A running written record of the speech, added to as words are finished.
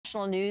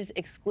national news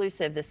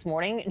exclusive this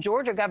morning.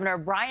 Georgia Governor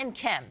Brian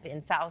Kemp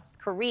in South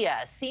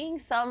Korea seeing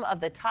some of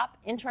the top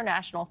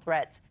international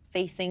threats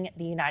facing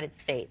the United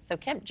States. So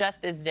Kemp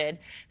just visited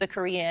the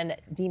Korean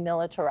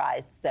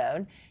demilitarized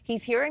zone.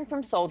 He's hearing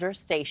from soldiers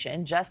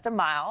stationed just a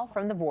mile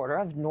from the border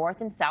of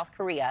North and South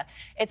Korea.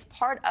 It's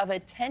part of a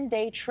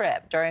 10-day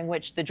trip during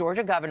which the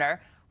Georgia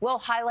governor will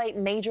highlight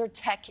major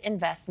tech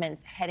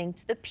investments heading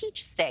to the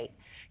Peach State.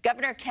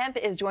 Governor Kemp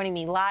is joining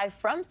me live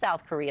from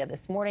South Korea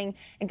this morning.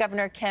 And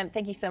Governor Kemp,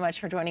 thank you so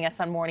much for joining us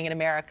on Morning in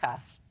America.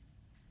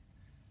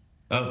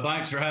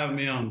 Thanks for having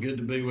me on. Good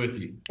to be with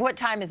you. What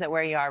time is it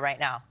where you are right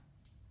now?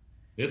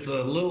 It's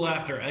a little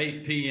after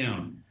 8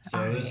 p.m.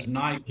 So it's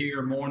night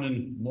here,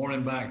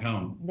 morning back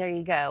home. There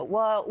you go.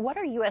 Well, what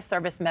are U.S.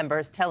 service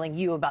members telling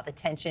you about the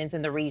tensions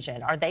in the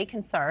region? Are they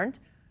concerned?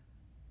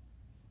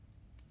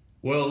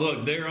 Well,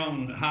 look, they're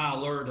on high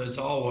alert as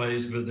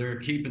always, but they're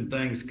keeping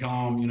things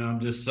calm. You know, I'm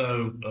just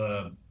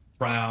so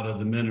proud of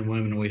the men and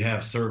women we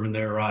have serving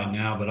there right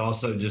now, but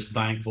also just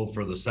thankful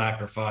for the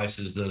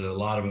sacrifices that a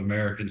lot of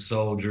American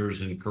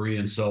soldiers and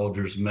Korean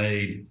soldiers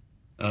made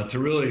to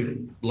really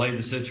lay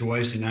the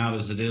situation out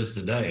as it is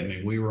today. I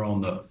mean, we were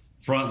on the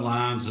front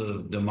lines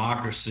of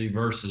democracy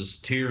versus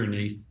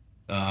tyranny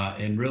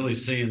and really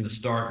seeing the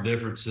stark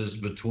differences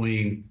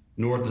between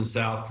North and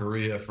South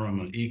Korea from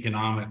an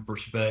economic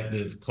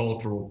perspective,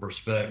 cultural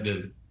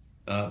perspective,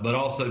 but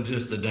also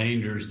just the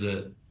dangers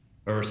that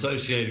are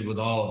associated with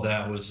all of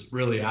that was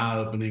really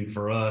eye-opening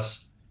for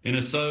us. And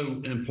it's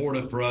so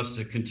important for us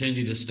to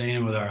continue to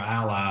stand with our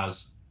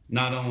allies,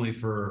 not only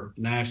for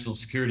national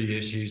security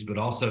issues, but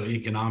also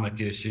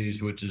economic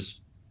issues, which is,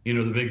 you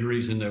know, the big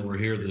reason that we're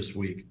here this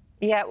week.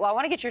 Yeah, well, I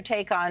want to get your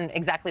take on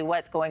exactly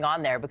what's going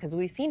on there, because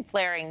we've seen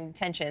flaring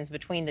tensions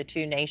between the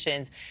two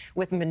nations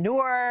with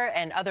manure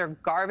and other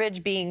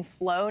garbage being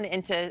flown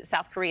into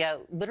South Korea,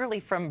 literally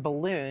from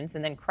balloons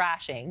and then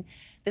crashing.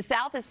 The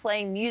South is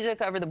playing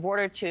music over the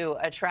border to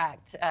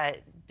attract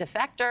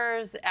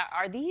defectors.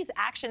 Are these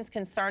actions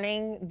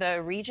concerning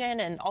the region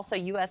and also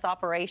U.S.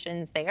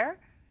 operations there?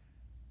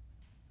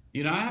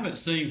 You know, I haven't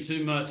seen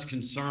too much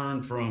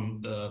concern from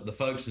the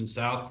folks in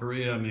South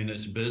Korea. I mean,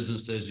 it's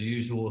business as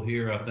usual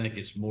here. I think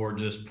it's more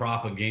just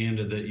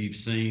propaganda that you've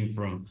seen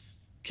from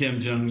Kim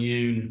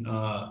Jong-un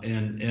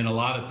and a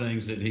lot of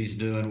things that he's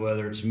doing,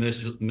 whether it's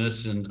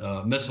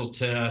missile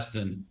test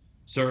and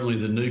certainly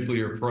the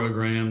nuclear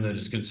program that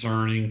is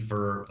concerning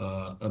for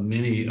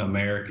many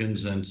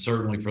Americans and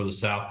certainly for the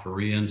South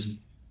Koreans.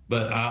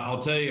 But I'll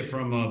tell you,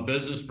 from a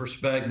business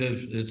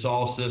perspective, it's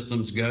all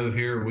systems go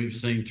here. We've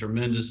seen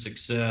tremendous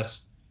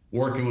success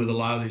working with a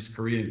lot of these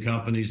Korean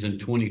companies. In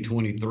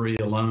 2023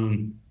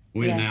 alone,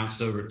 we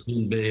announced over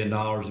 $10 billion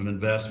of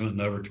investment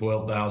and over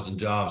 12,000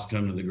 jobs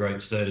coming to the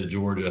great state of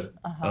Georgia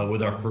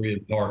with our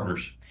Korean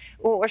partners.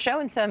 Well, we're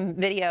showing some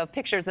video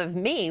pictures of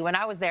me when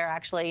I was there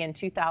actually in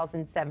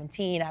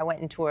 2017. I went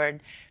and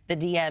toured the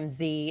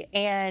DMZ,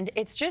 and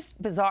it's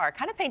just bizarre.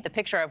 Kind of paint the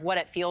picture of what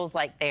it feels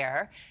like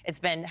there. It's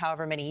been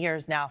however many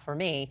years now for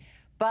me.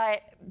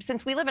 But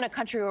since we live in a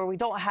country where we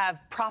don't have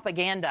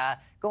propaganda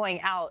going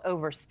out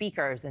over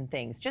speakers and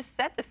things, just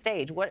set the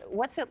stage.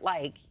 What's it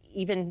like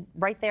even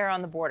right there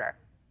on the border?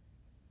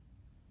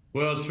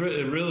 Well,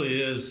 it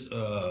really is.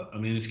 I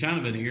mean, it's kind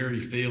of an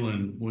eerie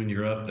feeling when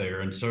you're up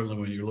there, and certainly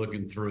when you're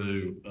looking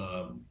through,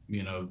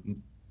 you know,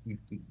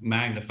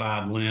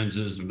 magnified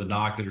lenses and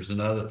binoculars and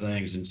other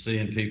things, and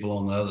seeing people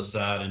on the other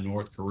side in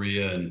North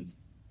Korea, and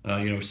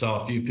you know, saw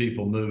a few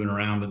people moving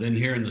around, but then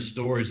hearing the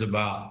stories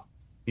about,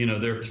 you know,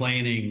 they're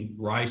planting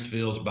rice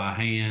fields by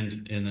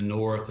hand in the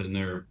north, and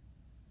they're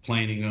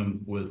planting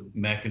them with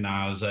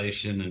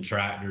mechanization and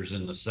tractors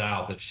in the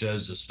south. It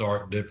shows the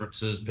stark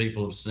differences.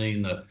 People have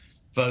seen the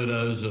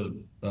photos of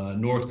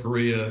North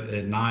Korea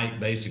at night,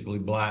 basically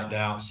blacked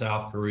out,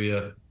 South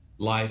Korea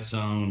lights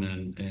on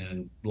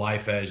and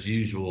life as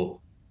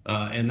usual.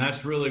 And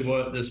that's really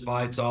what this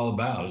fight's all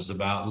about. It's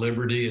about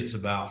liberty. It's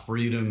about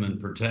freedom and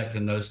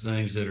protecting those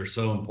things that are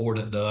so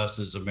important to us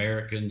as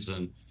Americans.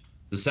 And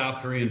the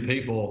South Korean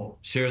people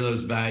share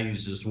those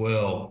values as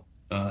well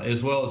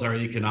as our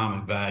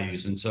economic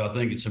values. And so I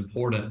think it's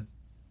important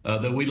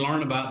that we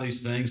learn about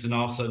these things and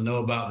also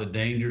know about the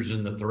dangers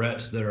and the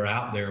threats that are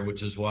out there,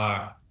 which is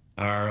why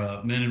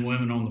our men and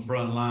women on the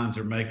front lines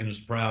are making us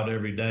proud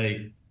every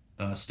day,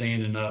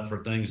 standing up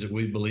for things that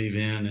we believe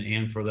in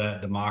and for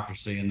that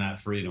democracy and that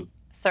freedom.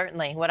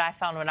 Certainly. What I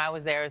found when I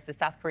was there is the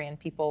South Korean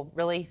people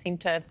really seem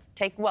to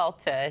take well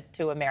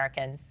to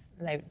Americans.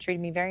 They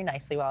treated me very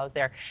nicely while I was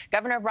there.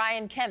 Governor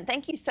Brian Kemp,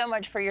 thank you so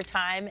much for your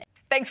time.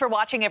 Thanks for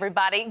watching,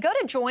 everybody. Go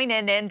to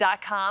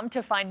joinnn.com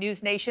to find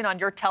NewsNation on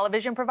your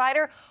television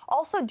provider.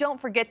 Also, don't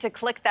forget to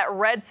click that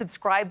red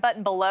subscribe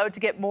button below to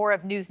get more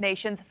of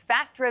NewsNation's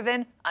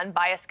fact-driven,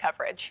 unbiased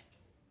coverage.